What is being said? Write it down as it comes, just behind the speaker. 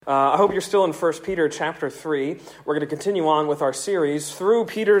I hope you're still in 1 Peter chapter 3. We're going to continue on with our series through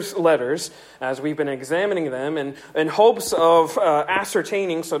Peter's letters as we've been examining them in hopes of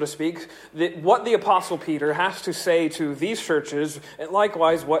ascertaining, so to speak, what the Apostle Peter has to say to these churches and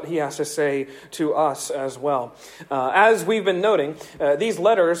likewise what he has to say to us as well. As we've been noting, these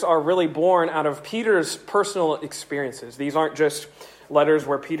letters are really born out of Peter's personal experiences. These aren't just letters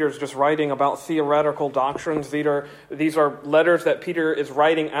where Peter's just writing about theoretical doctrines. These are letters that Peter is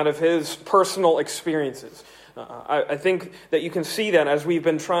writing out of his personal experiences. I think that you can see that as we've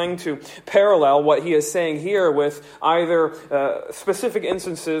been trying to parallel what he is saying here with either specific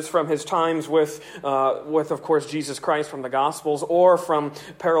instances from his times with of course, Jesus Christ from the Gospels, or from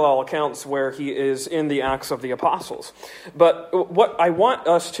parallel accounts where he is in the Acts of the Apostles. But what I want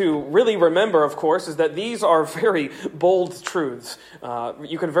us to really remember, of course, is that these are very bold truths.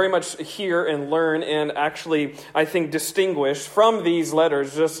 You can very much hear and learn and actually, I think, distinguish from these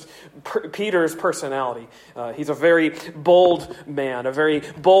letters just Peter's personality. He's a very bold man, a very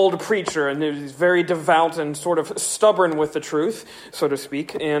bold preacher, and he's very devout and sort of stubborn with the truth, so to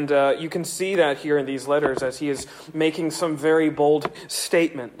speak. And you can see that here in these letters as he is making some very bold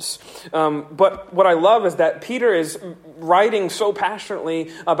statements. But what I love is that Peter is writing so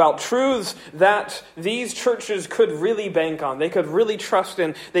passionately about truths that these churches could really bank on. They could really trust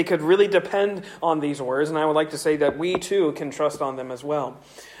in. They could really depend on these words. And I would like to say that we too can trust on them as well.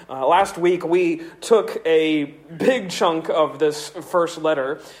 Last week, we took a big chunk of this first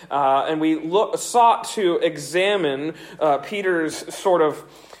letter, and we sought to examine Peter's sort of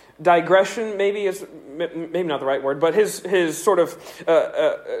digression, maybe not the right word, but his sort of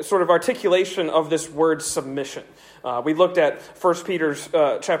articulation of this word submission. We looked at 1 Peter's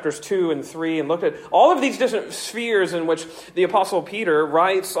chapters 2 and 3 and looked at all of these different spheres in which the Apostle Peter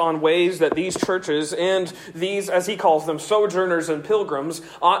writes on ways that these churches and these, as he calls them, sojourners and pilgrims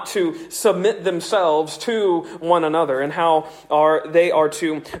ought to submit themselves to one another and how they are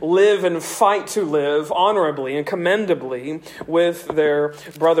to live and fight to live honorably and commendably with their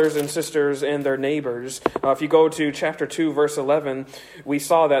brothers and sisters and their neighbors. If you go to chapter 2, verse 11, we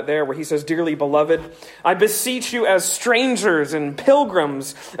saw that there where he says, "Dearly beloved, I beseech you as strangers and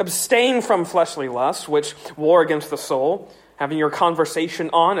pilgrims, abstain from fleshly lusts, which war against the soul, having your conversation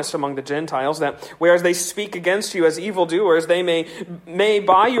honest among the Gentiles, that whereas they speak against you as evildoers, they may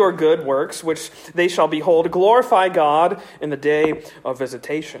by your good works, which they shall behold, glorify God in the day of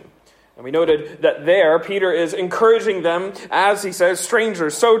visitation." And we noted that there, Peter is encouraging them, as he says,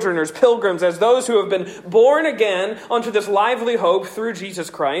 strangers, sojourners, pilgrims, as those who have been born again unto this lively hope through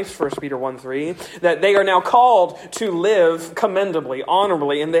Jesus Christ, 1 Peter 1:3, that they are now called to live commendably,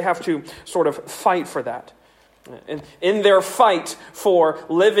 honorably, and they have to sort of fight for that. And in their fight for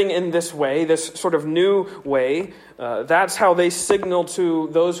living in this way, this sort of new way, that's how they signal to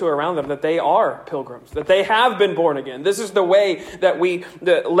those who are around them that they are pilgrims, that they have been born again. This is the way that we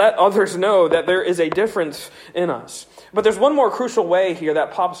let others know that there is a difference in us. But there's one more crucial way here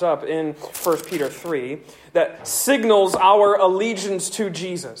that pops up in 1 Peter 3 that signals our allegiance to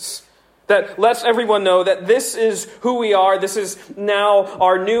Jesus. That lets everyone know that this is who we are. This is now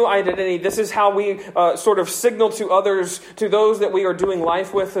our new identity. This is how we sort of signal to others, to those that we are doing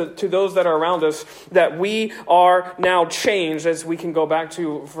life with, to those that are around us, that we are now changed, as we can go back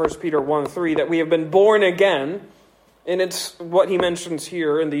to 1 Peter 1:3, that we have been born again. And it's what he mentions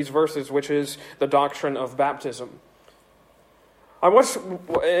here in these verses, which is the doctrine of baptism.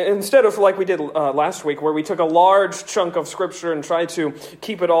 Instead of like we did last week, where we took a large chunk of Scripture and tried to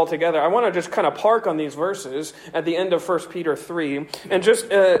keep it all together, I want to just kind of park on these verses at the end of 1 Peter 3 and just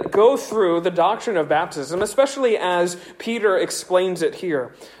go through the doctrine of baptism, especially as Peter explains it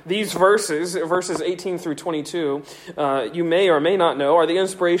here. These verses 18 through 22, you may or may not know, are the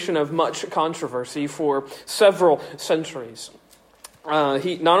inspiration of much controversy for several centuries.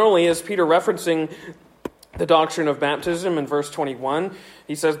 Not only is Peter referencing the doctrine of baptism in verse 21,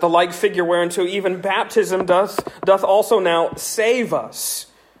 he says, "The like figure whereunto even baptism doth also now save us,"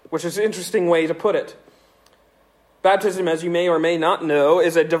 which is an interesting way to put it. Baptism, as you may or may not know,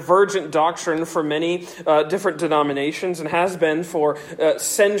 is a divergent doctrine for many different denominations and has been for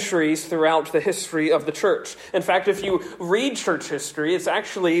centuries throughout the history of the church. In fact, if you read church history, it's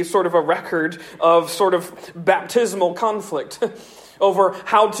actually sort of a record of sort of baptismal conflict over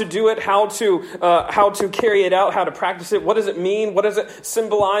how to do it, how to carry it out, how to practice it. What does it mean? What does it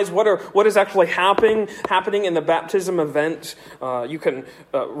symbolize? What is actually happening in the baptism event? You can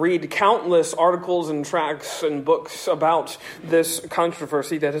read countless articles and tracts and books about this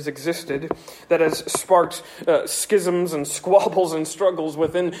controversy that has existed, that has sparked schisms and squabbles and struggles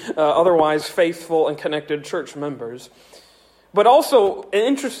within otherwise faithful and connected church members. But also,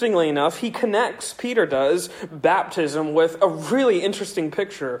 interestingly enough, Peter does, baptism with a really interesting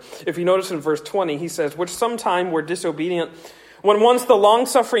picture. If you notice in verse 20, he says, which sometime were disobedient, when once the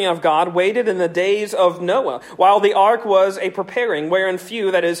long-suffering of God waited in the days of Noah, while the ark was a preparing, wherein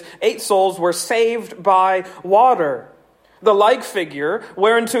few, that is, 8 souls, were saved by water. The like figure,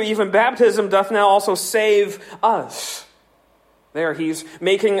 whereunto even baptism doth now also save us. There he's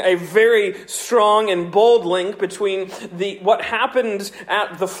making a very strong and bold link between what happened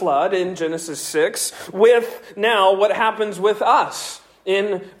at the flood in Genesis 6 with now what happens with us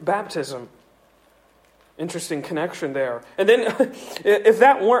in baptism. Interesting connection there. And then, if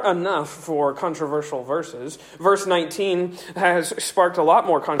that weren't enough for controversial verses, verse 19 has sparked a lot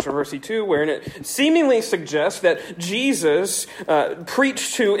more controversy too, wherein it seemingly suggests that Jesus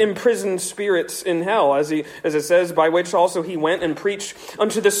preached to imprisoned spirits in hell, as it says, by which also he went and preached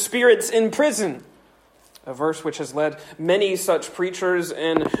unto the spirits in prison. A verse which has led many such preachers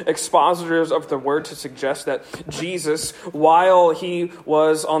and expositors of the word to suggest that Jesus, while he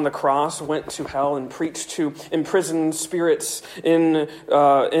was on the cross, went to hell and preached to imprisoned spirits in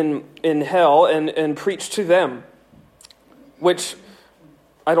hell and preached to them. Which,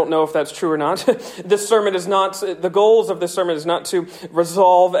 I don't know if that's true or not. The goals of this sermon is not to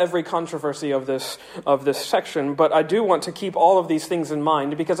resolve every controversy of this section, but I do want to keep all of these things in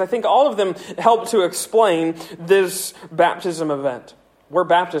mind because I think all of them help to explain this baptism event. We're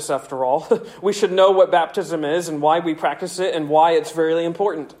Baptists after all. We should know what baptism is and why we practice it and why it's very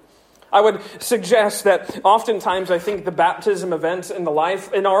important. I would suggest that oftentimes I think the baptism events in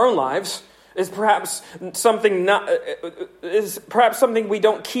our own lives is perhaps something we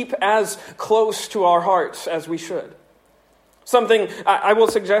don't keep as close to our hearts as we should. Something I will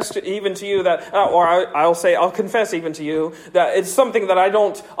suggest even to you that, I'll confess even to you that it's something that I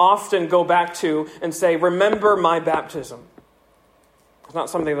don't often go back to and say, remember my baptism. It's not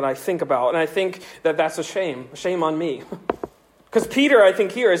something that I think about, and I think that that's a shame on me. Because Peter, I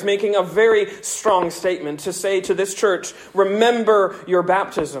think here, is making a very strong statement to say to this church, remember your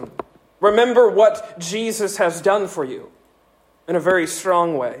baptism. Remember what Jesus has done for you in a very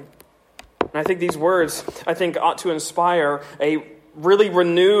strong way. And I think these words, ought to inspire a really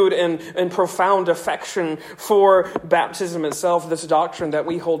renewed and profound affection for baptism itself, this doctrine that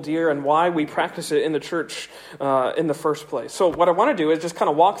we hold dear and why we practice it in the church in the first place. So what I want to do is just kind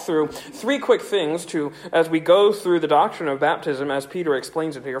of walk through 3 quick things as we go through the doctrine of baptism as Peter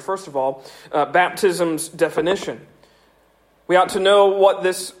explains it here. First of all, baptism's definition. We ought to know what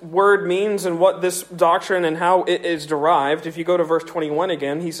this word means and what this doctrine and how it is derived. If you go to verse 21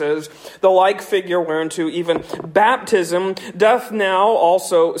 again, he says, the like figure whereunto even baptism doth now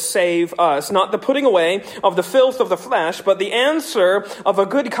also save us, not the putting away of the filth of the flesh, but the answer of a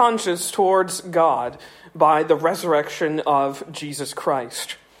good conscience towards God by the resurrection of Jesus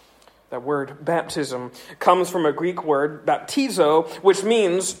Christ. That word baptism comes from a Greek word, baptizo, which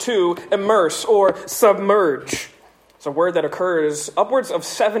means to immerse or submerge. It's a word that occurs upwards of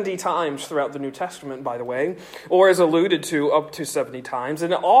 70 times throughout the New Testament, by the way, or is alluded to up to 70 times.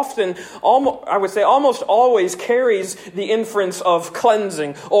 And it often, I would say almost always, carries the inference of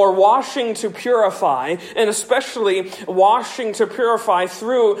cleansing or washing to purify, and especially washing to purify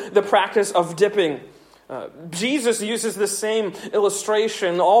through the practice of dipping. Jesus uses the same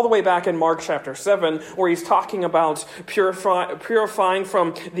illustration all the way back in Mark chapter 7, where he's talking about purifying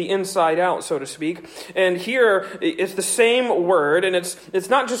from the inside out, so to speak. And here it's the same word, and it's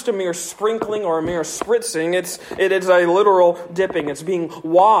not just a mere sprinkling or a mere spritzing. It is a literal dipping. It's being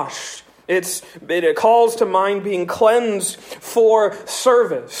washed. It calls to mind being cleansed for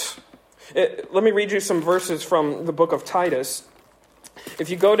service. Let me read you some verses from the book of Titus. If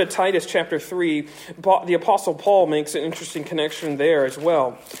you go to Titus chapter 3, the Apostle Paul makes an interesting connection there as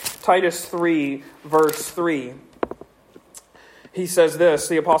well. Titus 3, verse 3. He says this,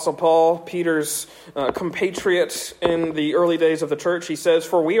 the Apostle Paul, Peter's compatriot in the early days of the church, he says,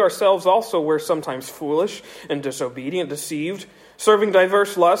 for we ourselves also were sometimes foolish and disobedient, deceived, serving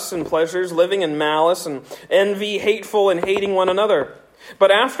diverse lusts and pleasures, living in malice and envy, hateful and hating one another.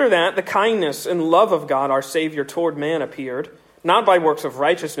 But after that, the kindness and love of God, our Savior, toward man appeared, not by works of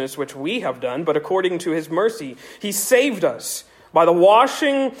righteousness which we have done, but according to his mercy. He saved us by the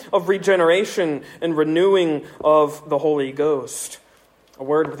washing of regeneration and renewing of the Holy Ghost. A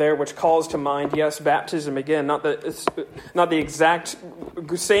word there which calls to mind, yes, baptism again, not the exact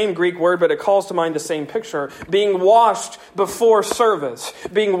same Greek word, but it calls to mind the same picture. Being washed before service,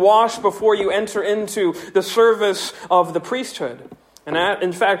 being washed before you enter into the service of the priesthood. And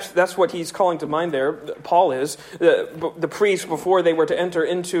in fact, that's what he's calling to mind there, Paul is. The priests, before they were to enter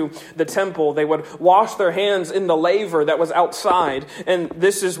into the temple, they would wash their hands in the laver that was outside. And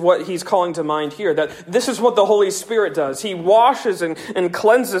this is what he's calling to mind here, that this is what the Holy Spirit does. He washes and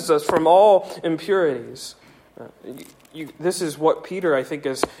cleanses us from all impurities. This is what Peter, I think,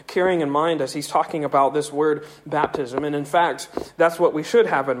 is carrying in mind as he's talking about this word baptism. And in fact, that's what we should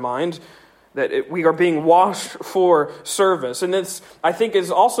have in mind, that we are being washed for service. And this, I think, is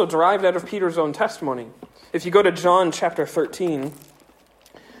also derived out of Peter's own testimony. If you go to John chapter 13,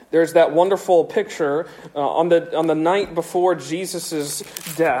 there's that wonderful picture on the night before Jesus'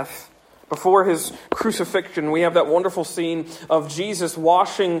 death, before his crucifixion. We have that wonderful scene of Jesus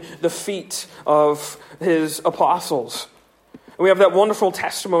washing the feet of his apostles. We have that wonderful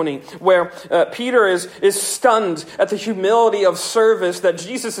testimony where Peter is stunned at the humility of service that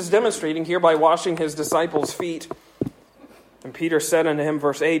Jesus is demonstrating here by washing his disciples' feet. And Peter said unto him,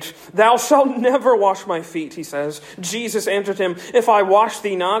 verse 8, "Thou shalt never wash my feet," he says. Jesus answered him, "If I wash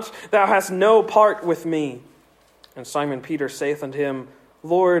thee not, thou hast no part with me." And Simon Peter saith unto him,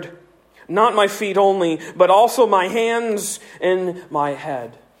 "Lord, not my feet only, but also my hands and my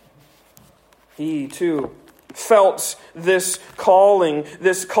head." He too felt this calling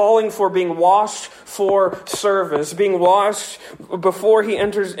for being washed for service, being washed before he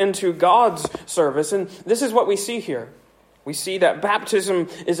enters into God's service. And this is what we see here. We see that baptism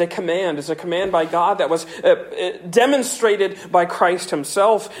is a command. It's a command by God that was demonstrated by Christ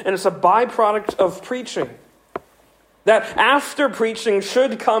himself, and it's a byproduct of preaching. That after preaching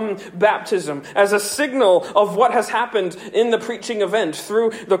should come baptism as a signal of what has happened in the preaching event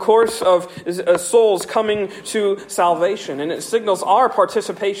through the course of souls coming to salvation. And it signals our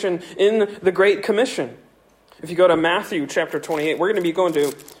participation in the Great Commission. If you go to Matthew chapter 28, we're going to be going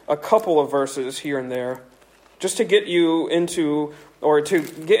to a couple of verses here and there just to get you into, or to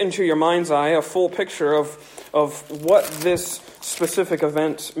get into your mind's eye, a full picture of what this specific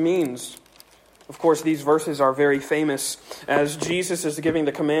event means. Of course, these verses are very famous as Jesus is giving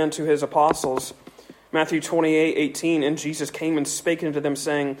the command to his apostles. Matthew 28:18, "And Jesus came and spake unto them,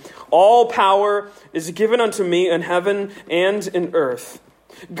 saying, All power is given unto me in heaven and in earth.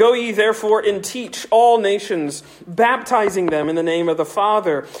 Go ye therefore and teach all nations, baptizing them in the name of the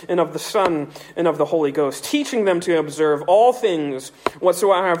Father and of the Son and of the Holy Ghost, teaching them to observe all things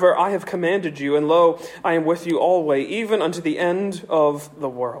whatsoever I have commanded you. And lo, I am with you always, even unto the end of the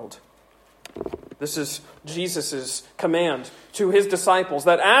world." This is Jesus' command to his disciples,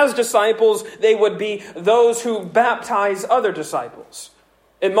 that as disciples, they would be those who baptize other disciples.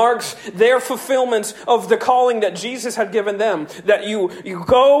 It marks their fulfillment of the calling that Jesus had given them, that you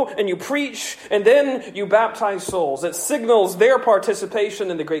go and you preach and then you baptize souls. It signals their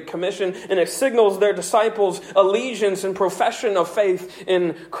participation in the Great Commission, and it signals their disciples' allegiance and profession of faith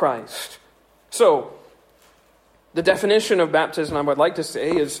in Christ. So, the definition of baptism, I would like to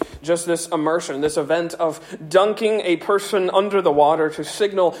say, is just this immersion, this event of dunking a person under the water to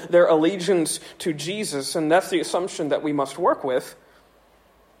signal their allegiance to Jesus. And that's the assumption that we must work with,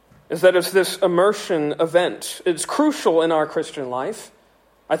 is that it's this immersion event. It's crucial in our Christian life.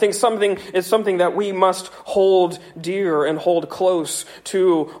 I think it's something that we must hold dear and hold close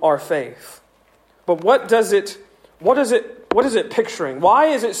to our faith. But what is it picturing? Why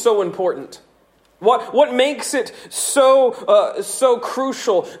is it so important? What makes it so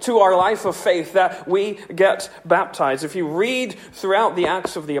crucial to our life of faith that we get baptized? If you read throughout the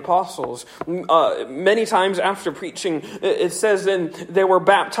Acts of the Apostles, many times after preaching, it says then they were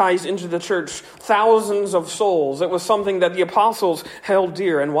baptized into the church, thousands of souls. It was something that the apostles held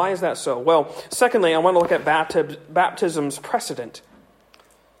dear. And why is that so? Well, secondly, I want to look at baptism's precedent.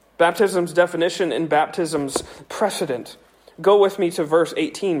 Baptism's definition and baptism's precedent. Go with me to verse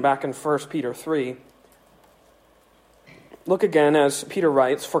 18 back in 1 Peter 3. Look again as Peter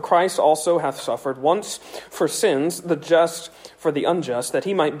writes, "For Christ also hath suffered once for sins, the just for the unjust, that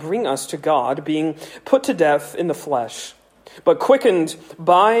he might bring us to God, being put to death in the flesh, but quickened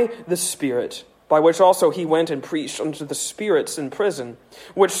by the Spirit, by which also he went and preached unto the spirits in prison,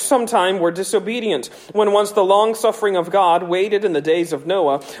 which sometime were disobedient, when once the long-suffering of God waited in the days of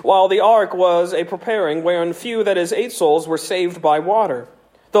Noah, while the ark was a preparing, wherein few, that is 8 souls, were saved by water.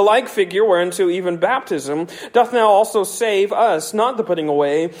 The like figure whereunto even baptism doth now also save us, not the putting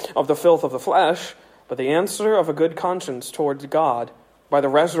away of the filth of the flesh, but the answer of a good conscience towards God, by the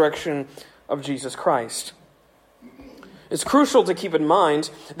resurrection of Jesus Christ." It's crucial to keep in mind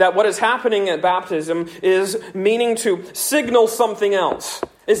that what is happening at baptism is meaning to signal something else.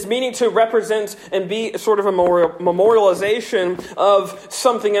 It's meaning to represent and be sort of a memorialization of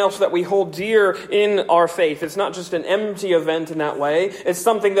something else that we hold dear in our faith. It's not just an empty event in that way. It's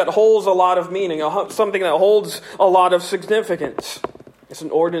something that holds a lot of meaning, something that holds a lot of significance. It's an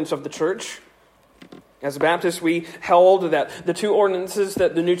ordinance of the church. As Baptists, we held that the two ordinances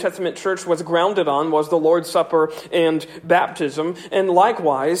that the New Testament church was grounded on was the Lord's Supper and baptism. And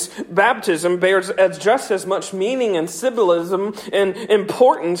likewise, baptism bears just as much meaning and symbolism and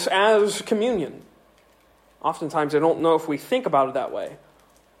importance as communion. Oftentimes, I don't know if we think about it that way.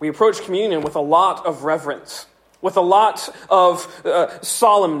 We approach communion with a lot of reverence, with a lot of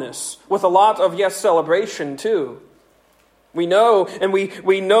solemnness, with a lot of, celebration too. We know and we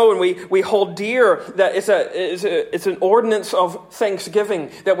hold dear that it's an ordinance of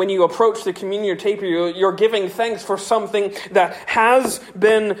thanksgiving, that when you approach the communion table, you're giving thanks for something that has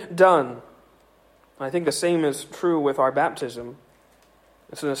been done. I think the same is true with our baptism.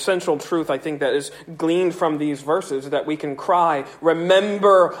 It's an essential truth, I think, that is gleaned from these verses, that we can cry,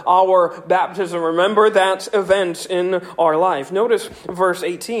 remember our baptism, remember that event in our life. Notice verse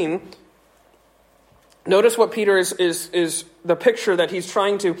 18. Notice what Peter is the picture that he's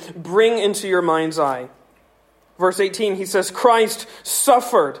trying to bring into your mind's eye. Verse 18, he says, Christ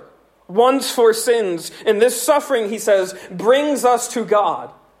suffered once for sins. And this suffering, he says, brings us to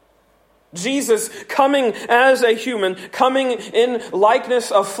God. Jesus coming as a human, coming in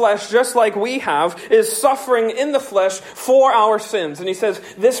likeness of flesh, just like we have, is suffering in the flesh for our sins. And he says,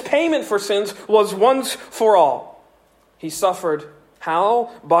 this payment for sins was once for all. He suffered. How?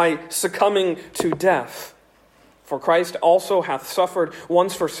 By succumbing to death. For Christ also hath suffered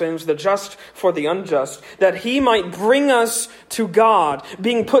once for sins, the just for the unjust, that he might bring us to God,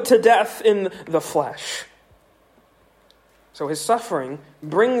 being put to death in the flesh. So his suffering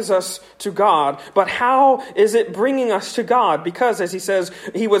brings us to God. But how is it bringing us to God? Because, as he says,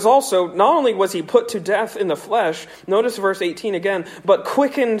 he was also, not only was he put to death in the flesh, notice verse 18 again, but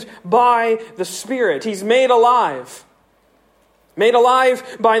quickened by the Spirit. He's made alive. Made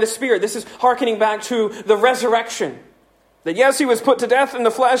alive by the Spirit. This is hearkening back to the resurrection. That yes, he was put to death in the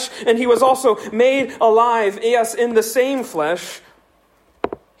flesh, and he was also made alive, yes, in the same flesh.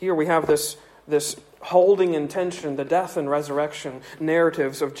 Here we have this holding in tension the death and resurrection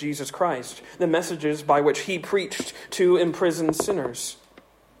narratives of Jesus Christ, the messages by which he preached to imprisoned sinners.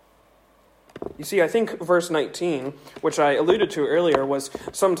 You see, I think verse 19, which I alluded to earlier, was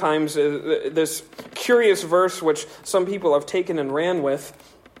sometimes this curious verse which some people have taken and ran with,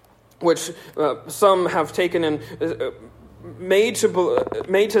 which some have taken and made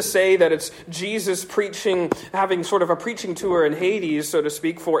to say that it's Jesus preaching, having sort of a preaching tour in Hades, so to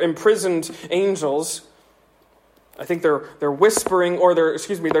speak, for imprisoned angels. I think they're whispering, or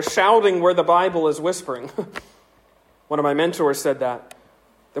they're shouting where the Bible is whispering. One of my mentors said that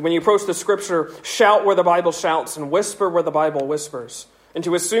when you approach the Scripture, shout where the Bible shouts and whisper where the Bible whispers. And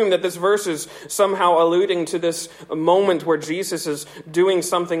to assume that this verse is somehow alluding to this moment where Jesus is doing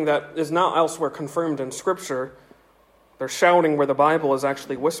something that is not elsewhere confirmed in Scripture, they're shouting where the Bible is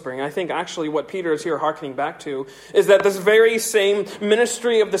actually whispering. I think actually what Peter is here hearkening back to is that this very same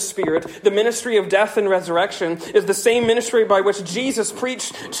ministry of the Spirit, the ministry of death and resurrection, is the same ministry by which Jesus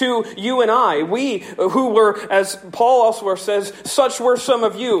preached to you and I. We who were, as Paul elsewhere says, such were some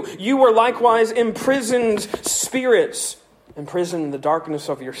of you. You were likewise imprisoned spirits, imprisoned in the darkness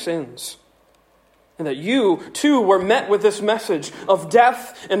of your sins. And that you, too, were met with this message of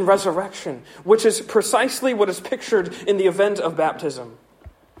death and resurrection, which is precisely what is pictured in the event of baptism.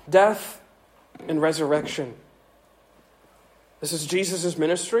 Death and resurrection. This is Jesus'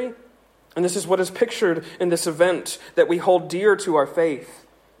 ministry, and this is what is pictured in this event that we hold dear to our faith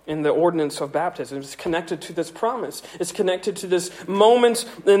in the ordinance of baptism. It's connected to this promise. It's connected to this moment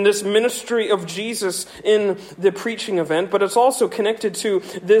in this ministry of Jesus in the preaching event, but it's also connected to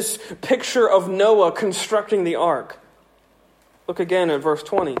this picture of Noah constructing the ark. Look again at verse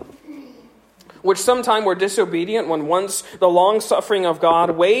 20. Which sometime were disobedient when once the long-suffering of God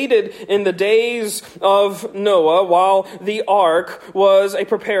waited in the days of Noah while the ark was a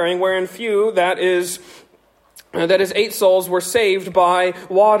preparing, wherein few, that is 8 souls, were saved by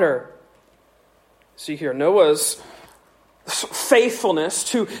water. See here, Noah's faithfulness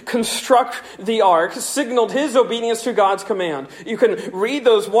to construct the ark signaled his obedience to God's command. You can read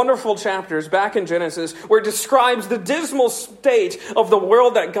those wonderful chapters back in Genesis where it describes the dismal state of the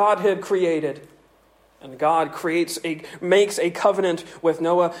world that God had created. And God makes a covenant with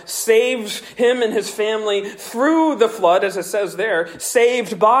Noah, saves him and his family through the flood, as it says there,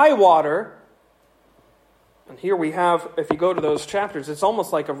 saved by water. And here we have, if you go to those chapters, it's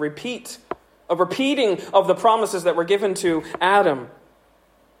almost like a repeating of the promises that were given to Adam.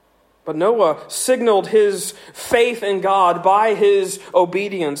 But Noah signaled his faith in God by his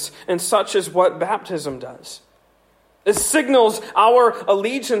obedience, and such is what baptism does. It signals our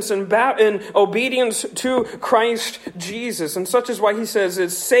allegiance and obedience to Christ Jesus, and such is why he says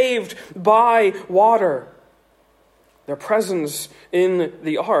it's saved by water. Their presence in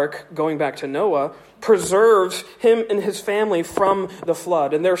the ark, going back to Noah, preserves him and his family from the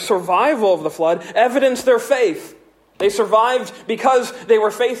flood, and their survival of the flood evidenced their faith. They survived because they were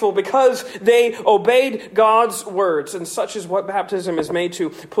faithful, because they obeyed God's words. And such is what baptism is made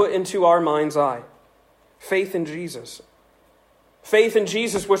to put into our mind's eye. Faith in Jesus. Faith in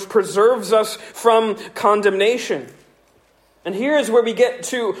Jesus, which preserves us from condemnation. And here is where we get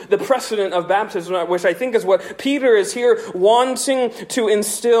to the precedent of baptism, which I think is what Peter is here wanting to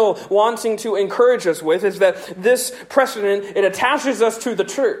instill, wanting to encourage us with, is that this precedent, it attaches us to the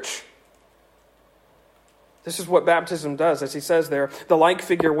church. This is what baptism does, as he says there, the like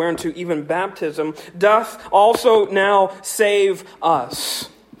figure whereunto even baptism doth also now save us.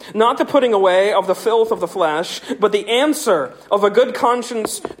 Not the putting away of the filth of the flesh, but the answer of a good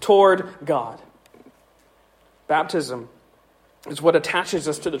conscience toward God. Baptism is what attaches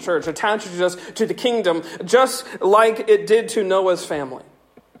us to the church, attaches us to the kingdom, just like it did to Noah's family.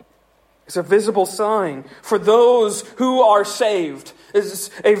 It's a visible sign for those who are saved. It's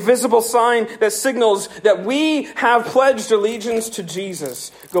a visible sign that signals that we have pledged allegiance to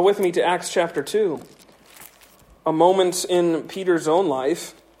Jesus. Go with me to Acts chapter 2. A moment in Peter's own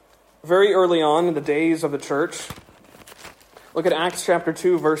life, very early on in the days of the church. Look at Acts chapter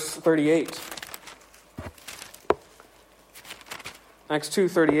 2, verse 38. Acts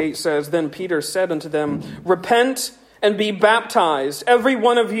 2:38 says, Then Peter said unto them, Repent and be baptized, every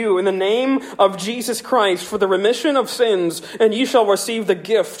one of you, in the name of Jesus Christ, for the remission of sins, and ye shall receive the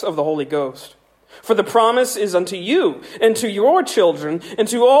gift of the Holy Ghost. For the promise is unto you, and to your children, and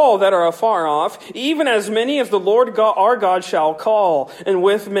to all that are afar off, even as many as the Lord God, our God shall call. And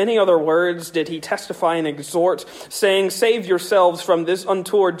with many other words did he testify and exhort, saying, Save yourselves from this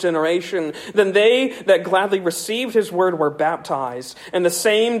untoward generation. Then they that gladly received his word were baptized. And the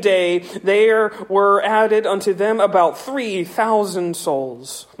same day there were added unto them about 3,000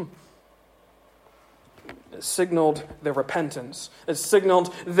 souls. It signaled their repentance. It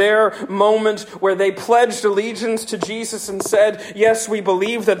signaled their moment where they pledged allegiance to Jesus and said, Yes, we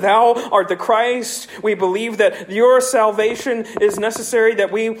believe that thou art the Christ. We believe that your salvation is necessary,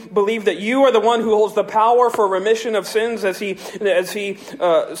 that we believe that you are the one who holds the power for remission of sins, as he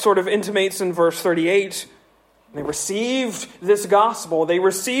sort of intimates in verse 38. They received this gospel. They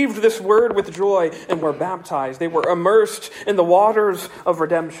received this word with joy and were baptized. They were immersed in the waters of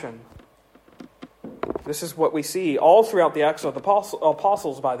redemption. This is what we see all throughout the Acts of the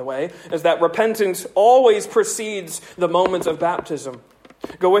Apostles, by the way, is that repentance always precedes the moment of baptism.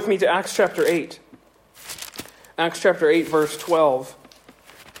 Go with me to Acts chapter 8. Acts chapter 8, verse 12.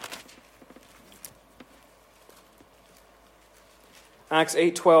 Acts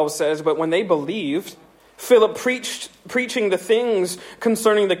 8:12 says, But when they believed, Philip preaching the things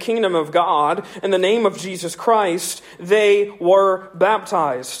concerning the kingdom of God in the name of Jesus Christ, they were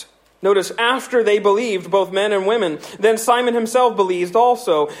baptized. Notice, after they believed, both men and women, then Simon himself believed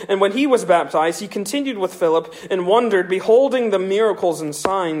also. And when he was baptized, he continued with Philip and wondered, beholding the miracles and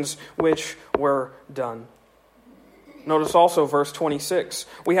signs which were done. Notice also verse 26.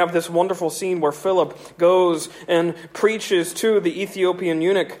 We have this wonderful scene where Philip goes and preaches to the Ethiopian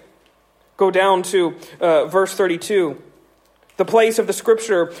eunuch. Go down to verse 32. The place of the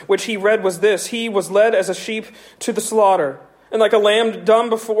scripture which he read was this: He was led as a sheep to the slaughter. And like a lamb dumb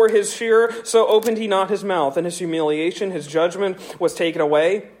before his shearer, so opened he not his mouth. And his humiliation, his judgment was taken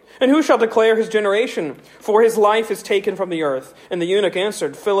away. And who shall declare his generation? For his life is taken from the earth. And the eunuch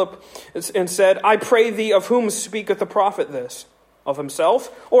answered Philip and said, I pray thee, of whom speaketh the prophet this? Of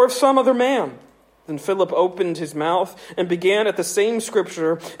himself, or of some other man? Then Philip opened his mouth and began at the same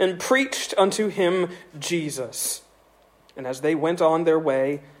scripture and preached unto him Jesus. And as they went on their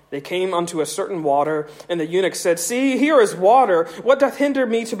way, they came unto a certain water, and the eunuch said, See, here is water. What doth hinder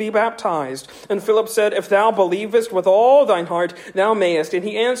me to be baptized? And Philip said, If thou believest with all thine heart, thou mayest. And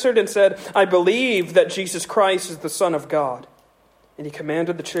he answered and said, I believe that Jesus Christ is the Son of God. And he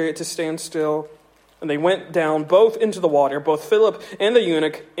commanded the chariot to stand still. And they went down both into the water, both Philip and the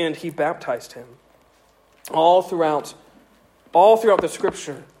eunuch, and he baptized him. All throughout the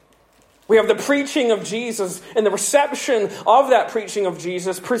scripture, we have the preaching of Jesus and the reception of that preaching of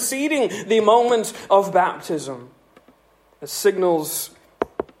Jesus preceding the moment of baptism. It signals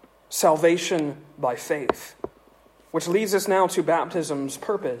salvation by faith, which leads us now to baptism's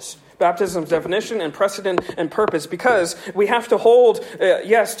purpose. baptism's definition and precedent and purpose, because we have to hold,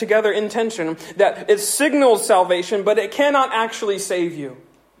 together in tension, that it signals salvation, but it cannot actually save you.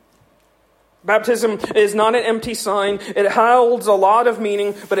 Baptism is not an empty sign. It holds a lot of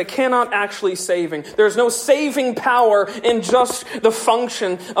meaning, but it cannot actually saving. There's no saving power in just the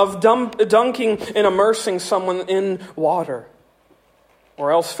function of dunking and immersing someone in water.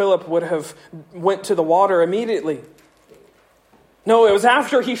 Or else Philip would have went to the water immediately. No, it was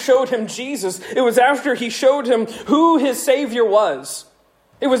after he showed him Jesus. It was after he showed him who his Savior was.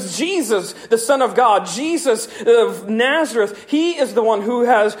 It was Jesus, the Son of God, Jesus of Nazareth. He is the one who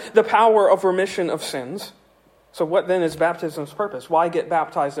has the power of remission of sins. So what then is baptism's purpose? Why get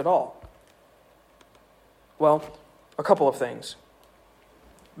baptized at all? Well, a couple of things.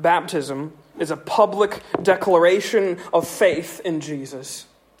 Baptism is a public declaration of faith in Jesus.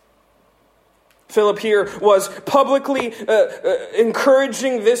 Philip here was publicly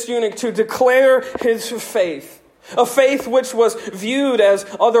encouraging this eunuch to declare his faith. A faith which was viewed as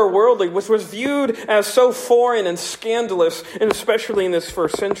otherworldly, which was viewed as so foreign and scandalous, and especially in this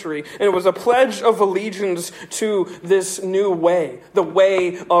first century. And it was a pledge of allegiance to this new way, the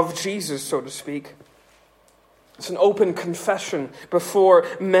way of Jesus, so to speak. It's an open confession before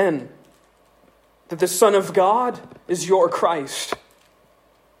men that the Son of God is your Christ.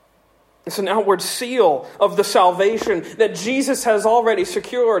 It's an outward seal of the salvation that Jesus has already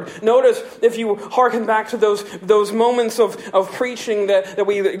secured. Notice, if you hearken back to those moments of preaching that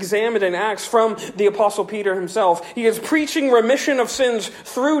we examined in Acts from the Apostle Peter himself, he is preaching remission of sins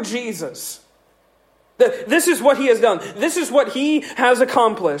through Jesus. That this is what he has done. This is what he has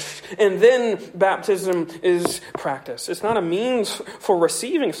accomplished. And then baptism is practice. It's not a means for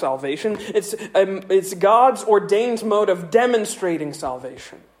receiving salvation. It's God's ordained mode of demonstrating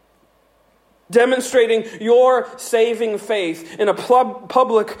salvation. Demonstrating your saving faith in a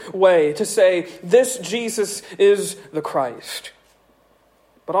public way to say, this Jesus is the Christ.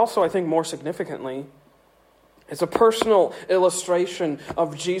 But also, I think more significantly, it's a personal illustration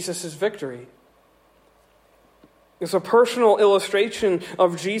of Jesus' victory. It's a personal illustration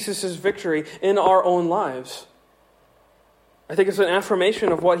of Jesus' victory in our own lives. I think it's an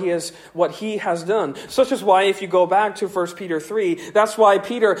affirmation of what he has done. Such is why, if you go back to 1 Peter 3, that's why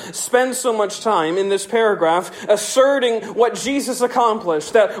Peter spends so much time in this paragraph asserting what Jesus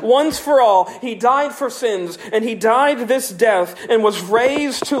accomplished. That once for all, he died for sins, and he died this death, and was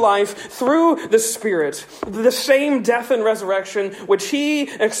raised to life through the Spirit. The same death and resurrection which he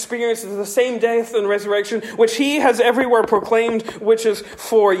experienced, the same death and resurrection which he has everywhere proclaimed, which is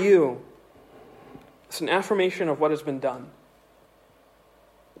for you. It's an affirmation of what has been done.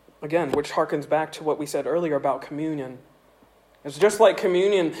 Again, which harkens back to what we said earlier about communion. It's just like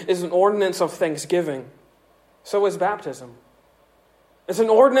communion is an ordinance of thanksgiving, so is baptism. It's an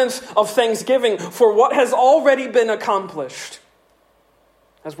ordinance of thanksgiving for what has already been accomplished.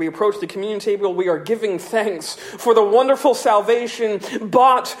 As we approach the communion table, we are giving thanks for the wonderful salvation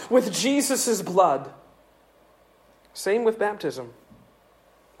bought with Jesus' blood. Same with baptism.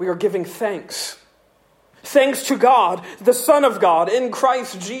 We are giving thanks. Thanks to God, the Son of God, in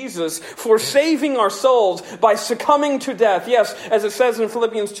Christ Jesus, for saving our souls by succumbing to death. Yes, as it says in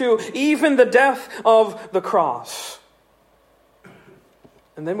Philippians 2, even the death of the cross.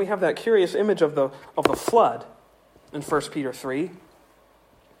 And then we have that curious image of the flood in 1 Peter 3.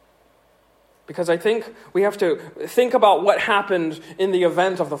 Because I think we have to think about what happened in the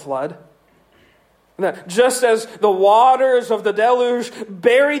event of the flood. That just as the waters of the deluge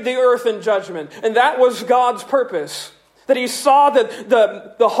buried the earth in judgment, and that was God's purpose, that he saw that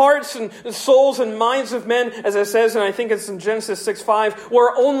the hearts and souls and minds of men, as it says, and I think it's in Genesis 6:5,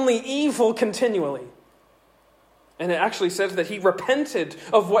 were only evil continually. And it actually says that he repented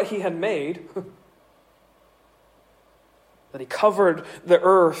of what he had made, that he covered the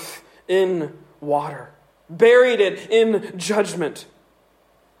earth in water, buried it in judgment.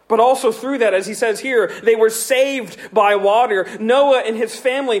 But also through that, as he says here, they were saved by water. Noah and his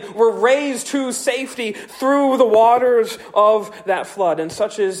family were raised to safety through the waters of that flood. And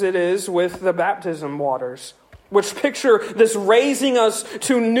such as it is with the baptism waters, which picture this raising us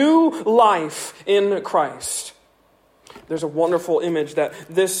to new life in Christ. There's a wonderful image that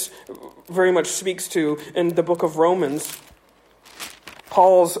this very much speaks to in the book of Romans.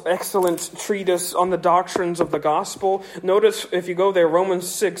 Paul's excellent treatise on the doctrines of the gospel. Notice, if you go there, Romans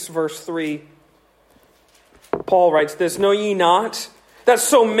 6, verse 3. Paul writes this, "Know ye not that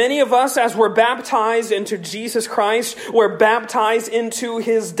so many of us, as were baptized into Jesus Christ, were baptized into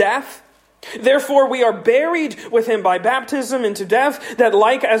his death? Therefore, we are buried with him by baptism into death, that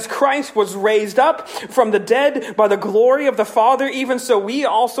like as Christ was raised up from the dead by the glory of the Father, even so we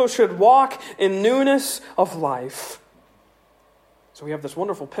also should walk in newness of life. So we have this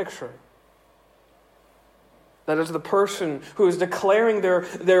wonderful picture. That is the person who is declaring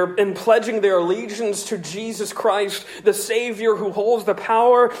and pledging their allegiance to Jesus Christ, the Savior who holds the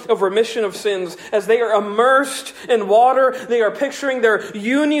power of remission of sins. As they are immersed in water, they are picturing their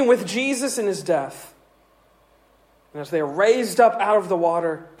union with Jesus in his death. And as they are raised up out of the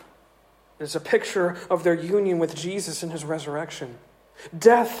water, it's a picture of their union with Jesus in his resurrection.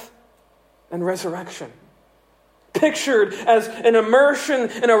 Death and resurrection. Pictured as an immersion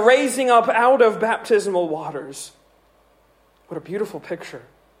and a raising up out of baptismal waters. What a beautiful picture.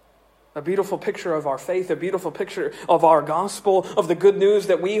 A beautiful picture of our faith, a beautiful picture of our gospel, of the good news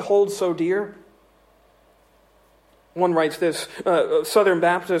that we hold so dear. One writes this, older Southern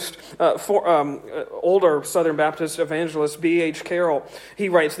Baptist evangelist B.H. Carroll. He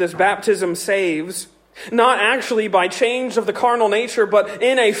writes this: baptism saves, not actually by change of the carnal nature, but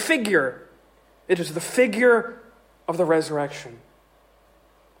in a figure. It is the figure of the resurrection.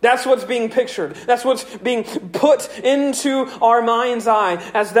 That's what's being pictured. That's what's being put into our mind's eye.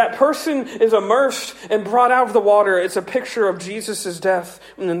 As that person is immersed and brought out of the water, it's a picture of Jesus' death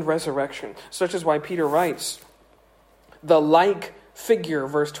and then resurrection. Such is why Peter writes, the like figure,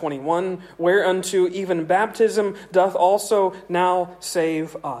 verse 21, whereunto even baptism doth also now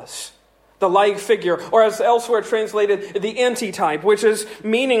save us. The like figure, or as elsewhere translated, the antitype, which is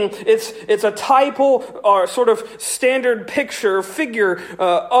meaning it's a typal or sort of standard picture, figure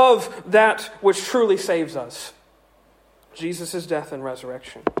of that which truly saves us. Jesus' death and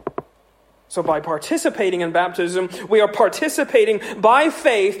resurrection. So by participating in baptism, we are participating by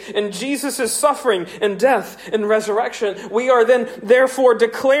faith in Jesus' suffering and death and resurrection. We are then therefore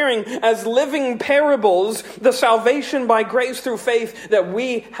declaring as living parables the salvation by grace through faith that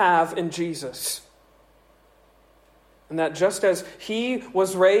we have in Jesus. And that just as he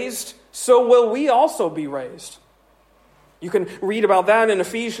was raised, so will we also be raised. You can read about that in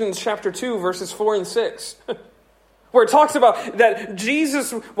Ephesians chapter 2, verses 4 and 6. Where it talks about that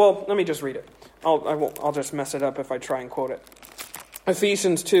Jesus, well, let me just read it. I'll just mess it up if I try and quote it.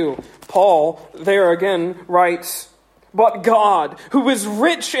 Ephesians 2, Paul there again writes, but God, who is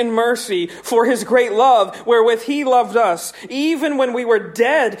rich in mercy for his great love, wherewith he loved us, even when we were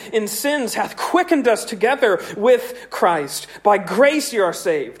dead in sins, hath quickened us together with Christ. By grace you are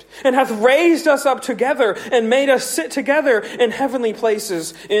saved, and hath raised us up together, and made us sit together in heavenly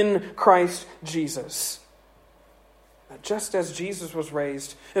places in Christ Jesus. Just as Jesus was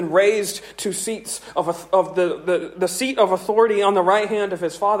raised and raised to seats of the seat of authority on the right hand of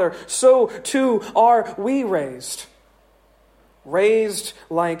his Father, so too are we raised. Raised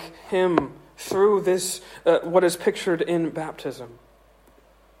like him through this, what is pictured in baptism.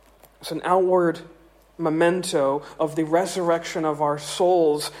 It's an outward memento of the resurrection of our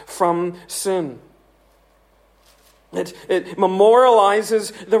souls from sin. It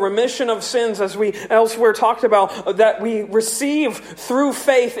memorializes the remission of sins, as we elsewhere talked about, that we receive through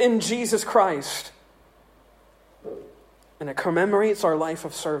faith in Jesus Christ. And it commemorates our life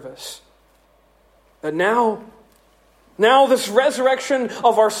of service. That now this resurrection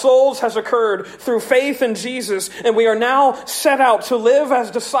of our souls has occurred through faith in Jesus, and we are now set out to live as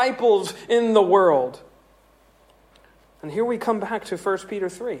disciples in the world. And here we come back to 1 Peter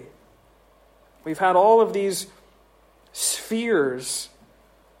 3. We've had all of these spheres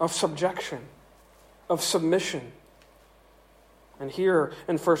of subjection, of submission. And here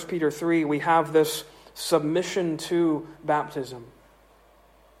in 1 Peter 3, we have this submission to baptism.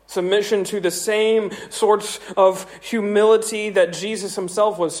 Submission to the same sorts of humility that Jesus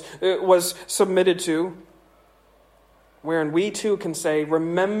himself was submitted to, wherein we too can say,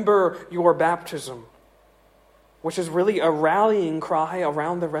 remember your baptism, which is really a rallying cry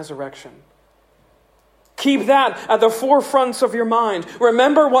around the resurrection. Keep that at the forefronts of your mind.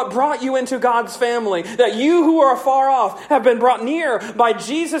 Remember what brought you into God's family, that you who are far off have been brought near by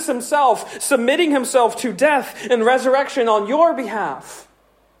Jesus himself, submitting himself to death and resurrection on your behalf.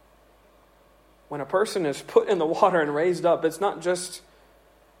 When a person is put in the water and raised up, it's not just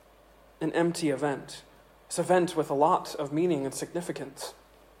an empty event. It's an event with a lot of meaning and significance.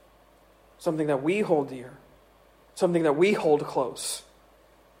 Something that we hold dear. Something that we hold close.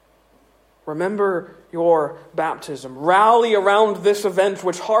 Remember your baptism. Rally around this event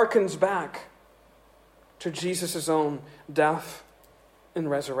which harkens back to Jesus' own death and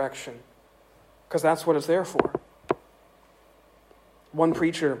resurrection. Because that's what it's there for. One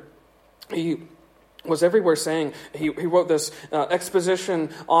preacher, he was everywhere saying, he wrote this exposition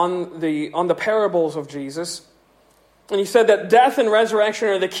on the parables of Jesus. And he said that death and resurrection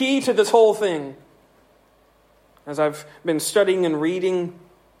are the key to this whole thing. As I've been studying and reading,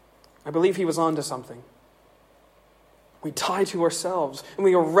 I believe he was onto something. We die to ourselves, and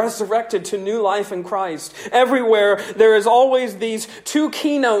we are resurrected to new life in Christ. Everywhere, there is always these two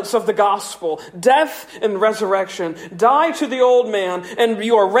keynotes of the gospel: death and resurrection. Die to the old man, and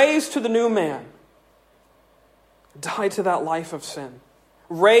you are raised to the new man. Die to that life of sin.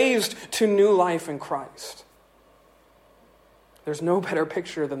 Raised to new life in Christ. There's no better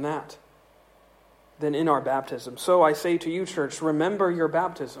picture than that, than in our baptism. So I say to you, church, remember your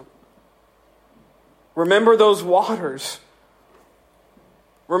baptism. Remember those waters.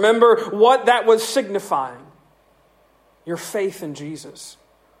 Remember what that was signifying. Your faith in Jesus,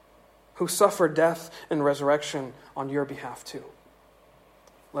 who suffered death and resurrection on your behalf too.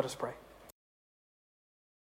 Let us pray.